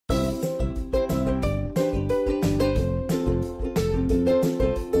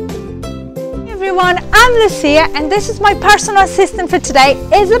everyone, I'm Lucia and this is my personal assistant for today,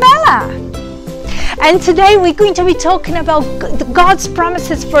 Isabella. And today we're going to be talking about God's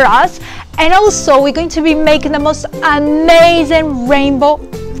promises for us, and also we're going to be making the most amazing rainbow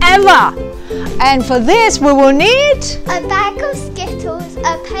ever. And for this we will need a bag of Skittles,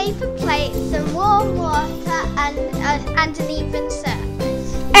 a paper plate, some warm water and an even surface.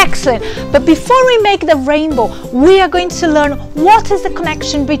 Excellent. But before we make the rainbow, we are going to learn what is the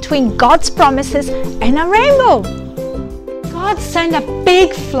connection between God's promises and a rainbow. God sent a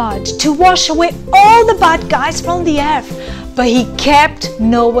big flood to wash away all the bad guys from the earth, but he kept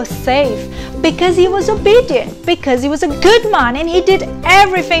Noah safe because he was obedient, because he was a good man and he did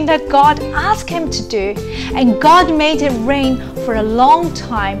everything that God asked him to do. And God made it rain for a long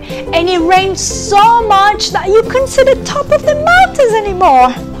time, and it rained so much that you couldn't see the top of the mountains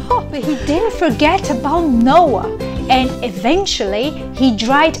anymore. But he didn't forget about Noah, and eventually he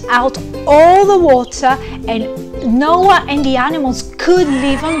dried out all the water, and Noah and the animals could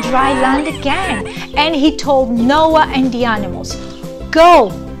live on dry land again. And he told Noah and the animals, go,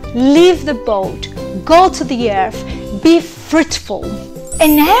 leave the boat, go to the earth, be fruitful.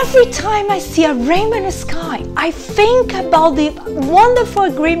 And every time I see a rainbow in the sky, I think about the wonderful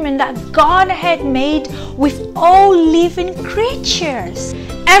agreement that God had made with all living creatures.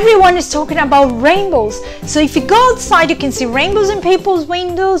 Everyone is talking about rainbows. So if you go outside, you can see rainbows in people's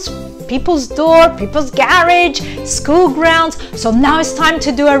windows, people's door, people's garage, school grounds. So now it's time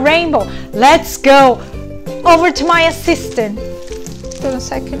to do a rainbow. Let's go over to my assistant. Hold on a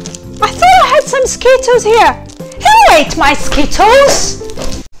second. I thought I had some Skittles here. Who ate my Skittles?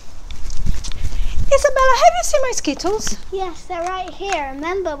 Isabella, have you seen my Skittles? Yes, they're right here.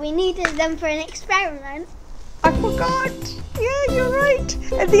 Remember, we needed them for an experiment. I forgot. Yeah, you're right.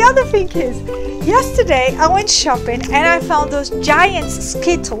 And the other thing is, yesterday I went shopping and I found those giant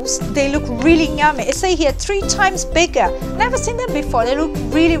Skittles. They look really yummy. It say here 3 times bigger. Never seen them before. They look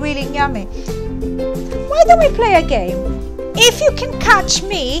really, really yummy. Why don't we play a game? If you can catch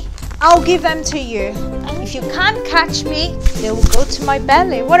me, I'll give them to you. If you can't catch me, they will go to my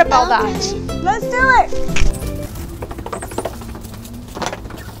belly. What about that? Let's do it.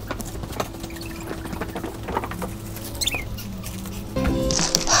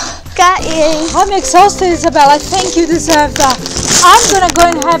 Got you. I'm exhausted, Isabella. I think you deserve that. I'm going to go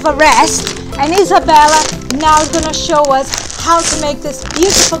and have a rest. And Isabella now is going to show us how to make this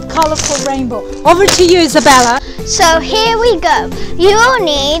beautiful, colorful rainbow. Over to you, Isabella. So here we go. You will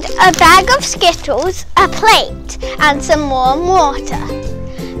need a bag of Skittles, a plate and some warm water.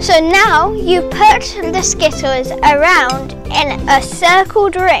 So now you put the Skittles around in a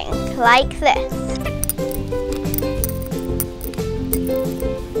circled ring like this.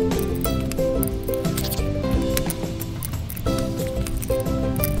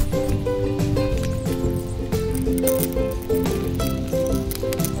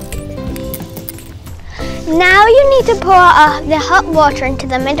 Now you need to pour the hot water into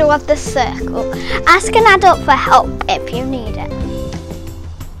the middle of the circle. Ask an adult for help if you need it.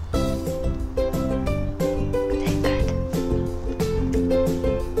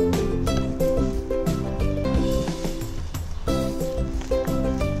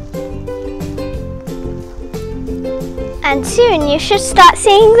 Good. And soon you should start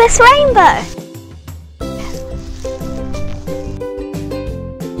seeing this rainbow.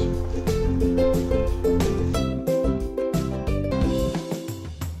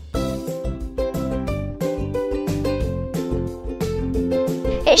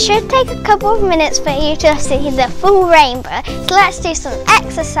 It should take a couple of minutes for you to see the full rainbow, so let's do some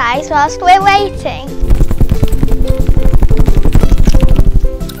exercise whilst we're waiting.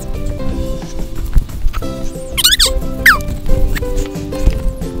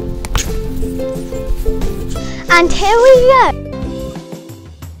 And here we go.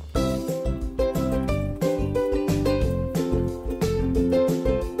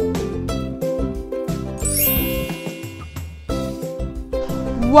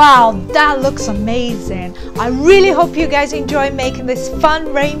 Wow, that looks amazing. I really hope you guys enjoy making this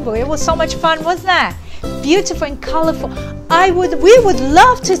fun rainbow. It was so much fun, wasn't it? Beautiful and colorful. We would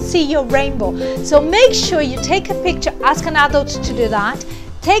love to see your rainbow. So make sure you take a picture, ask an adult to do that.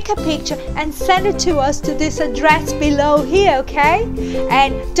 Take a picture and send it to us to this address below here, okay?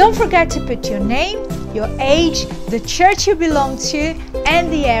 And don't forget to put your name, your age, the church you belong to,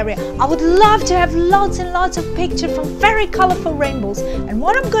 and the area. I would love to have lots and lots of pictures from very colorful rainbows. And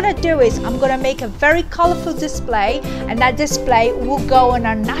what I'm gonna do is I'm gonna make a very colorful display, and that display will go on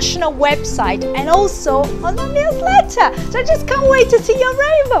our national website and also on our newsletter. So I just can't wait to see your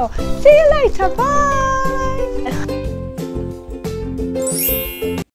rainbow. See you later. Bye.